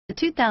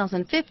The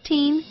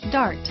 2015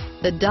 Dart.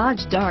 The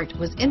Dodge Dart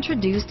was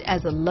introduced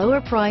as a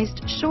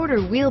lower-priced, shorter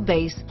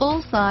wheelbase,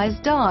 full-size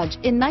Dodge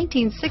in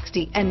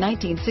 1960 and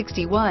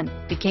 1961,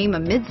 became a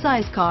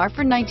mid-size car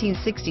for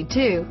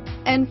 1962,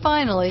 and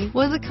finally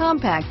was a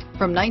compact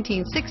from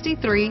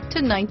 1963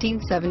 to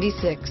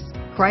 1976.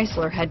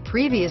 Chrysler had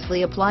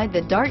previously applied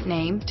the Dart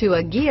name to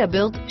a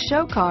Ghia-built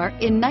show car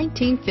in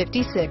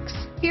 1956.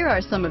 Here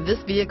are some of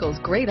this vehicle's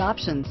great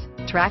options: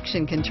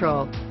 traction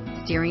control,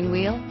 steering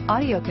wheel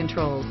audio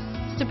controls,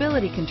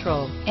 stability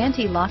control,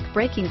 anti-lock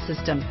braking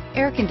system,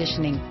 air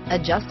conditioning,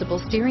 adjustable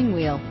steering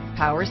wheel,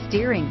 power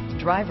steering,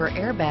 driver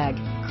airbag,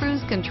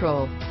 cruise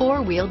control,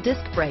 four-wheel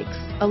disc brakes,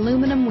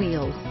 aluminum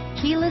wheels,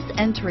 keyless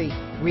entry,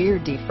 rear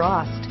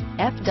defrost,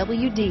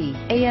 FWD,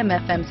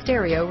 AM/FM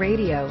stereo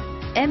radio,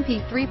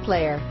 MP3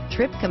 player,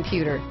 trip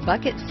computer,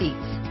 bucket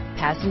seats,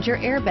 passenger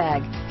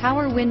airbag,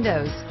 power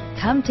windows.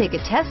 Come take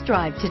a test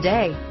drive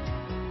today.